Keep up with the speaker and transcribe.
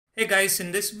Hey guys,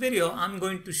 in this video I'm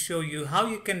going to show you how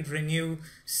you can renew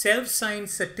self-signed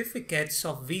certificates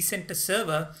of vCenter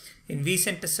Server in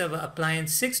vCenter Server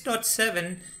Appliance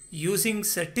 6.7 using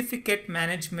Certificate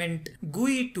Management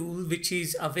GUI tool, which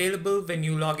is available when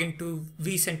you log into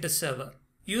vCenter Server.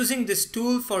 Using this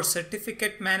tool for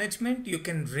certificate management, you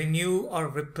can renew or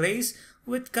replace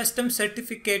with custom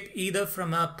certificate either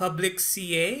from a public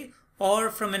CA or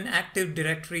from an Active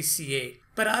Directory CA.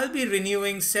 But I'll be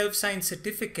renewing self-signed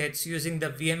certificates using the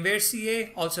VMware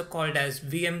CA, also called as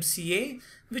VMCA,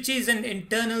 which is an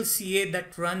internal CA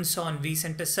that runs on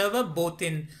vCenter Server, both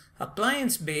in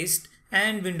appliance-based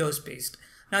and Windows-based.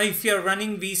 Now, if you're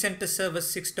running vCenter Server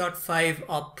 6.5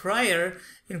 or prior,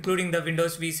 including the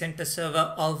Windows vCenter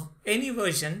Server of any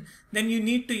version, then you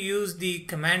need to use the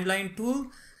command line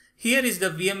tool. Here is the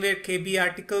VMware KB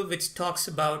article which talks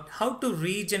about how to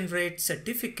regenerate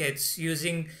certificates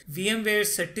using VMware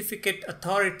Certificate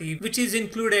Authority, which is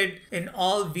included in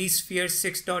all vSphere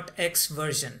 6.x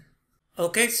version.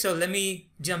 Okay, so let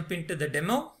me jump into the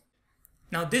demo.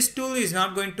 Now this tool is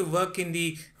not going to work in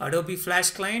the Adobe Flash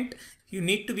client. You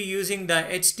need to be using the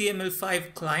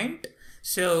HTML5 client.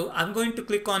 So I'm going to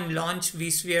click on Launch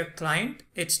vSphere Client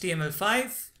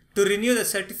HTML5. To renew the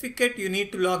certificate, you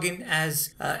need to log in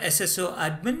as SSO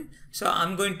admin. So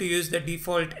I'm going to use the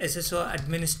default SSO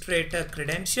administrator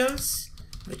credentials,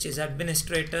 which is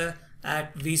administrator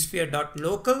at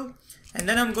vsphere.local. And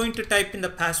then I'm going to type in the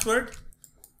password,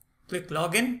 click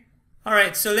login. All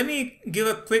right, so let me give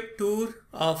a quick tour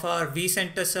of our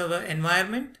vCenter Server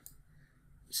environment.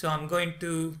 So I'm going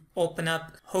to open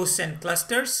up hosts and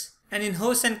clusters. And in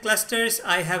hosts and clusters,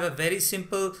 I have a very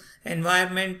simple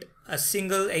environment, a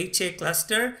single HA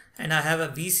cluster, and I have a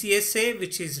VCSA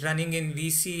which is running in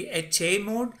VCHA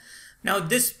mode. Now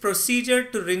this procedure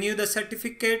to renew the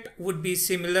certificate would be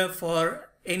similar for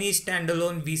any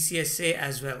standalone VCSA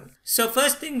as well. So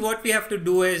first thing what we have to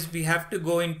do is we have to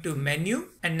go into menu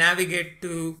and navigate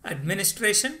to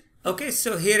administration. Okay,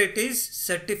 so here it is,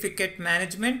 certificate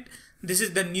management. This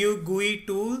is the new GUI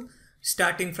tool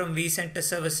starting from vCenter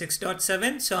Server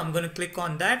 6.7. So I'm going to click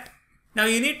on that. Now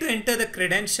you need to enter the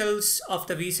credentials of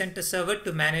the vCenter Server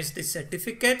to manage the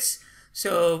certificates.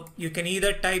 So you can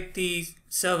either type the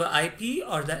server IP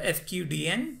or the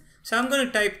FQDN. So I'm going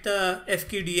to type the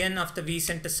FQDN of the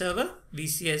vCenter Server,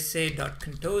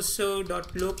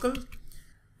 vcsa.contoso.local.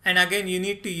 And again, you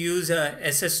need to use a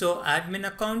SSO admin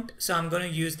account. So I'm going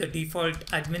to use the default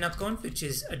admin account, which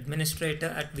is administrator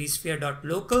at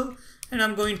vsphere.local. And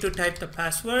I'm going to type the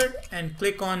password and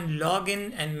click on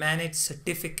login and manage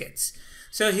certificates.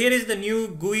 So here is the new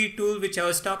GUI tool which I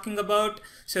was talking about.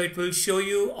 So it will show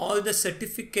you all the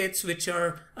certificates which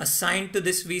are assigned to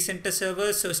this vCenter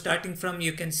Server. So starting from,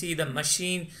 you can see the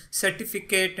machine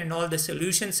certificate and all the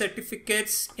solution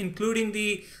certificates, including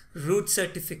the root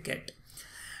certificate.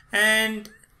 And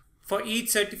for each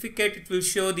certificate, it will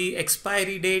show the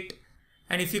expiry date.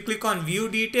 And if you click on view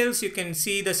details, you can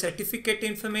see the certificate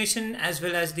information as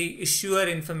well as the issuer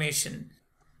information.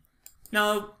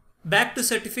 Now back to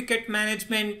certificate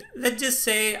management. Let's just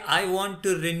say I want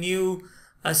to renew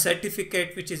a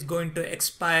certificate which is going to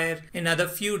expire in another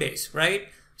few days, right?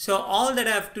 So all that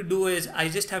I have to do is I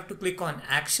just have to click on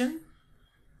action,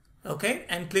 okay,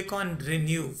 and click on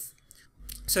renew.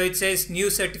 So it says new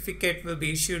certificate will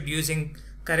be issued using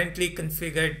currently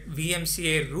configured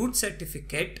VMCA root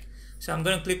certificate. So I'm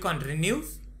going to click on renew,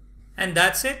 and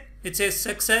that's it. It says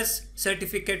success,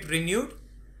 certificate renewed.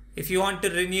 If you want to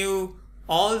renew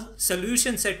all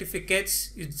solution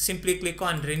certificates, you simply click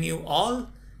on renew all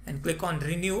and click on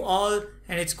renew all,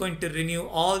 and it's going to renew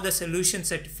all the solution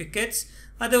certificates.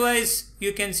 Otherwise,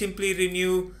 you can simply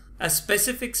renew a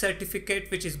specific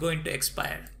certificate which is going to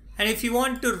expire. And if you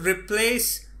want to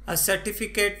replace a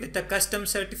certificate with a custom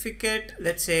certificate,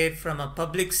 let's say from a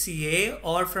public CA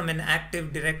or from an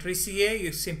Active Directory CA,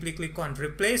 you simply click on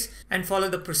replace and follow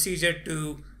the procedure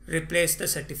to replace the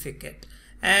certificate.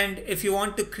 And if you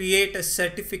want to create a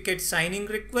certificate signing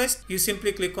request, you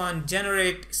simply click on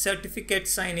generate certificate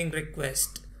signing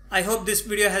request. I hope this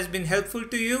video has been helpful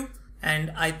to you,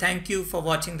 and I thank you for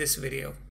watching this video.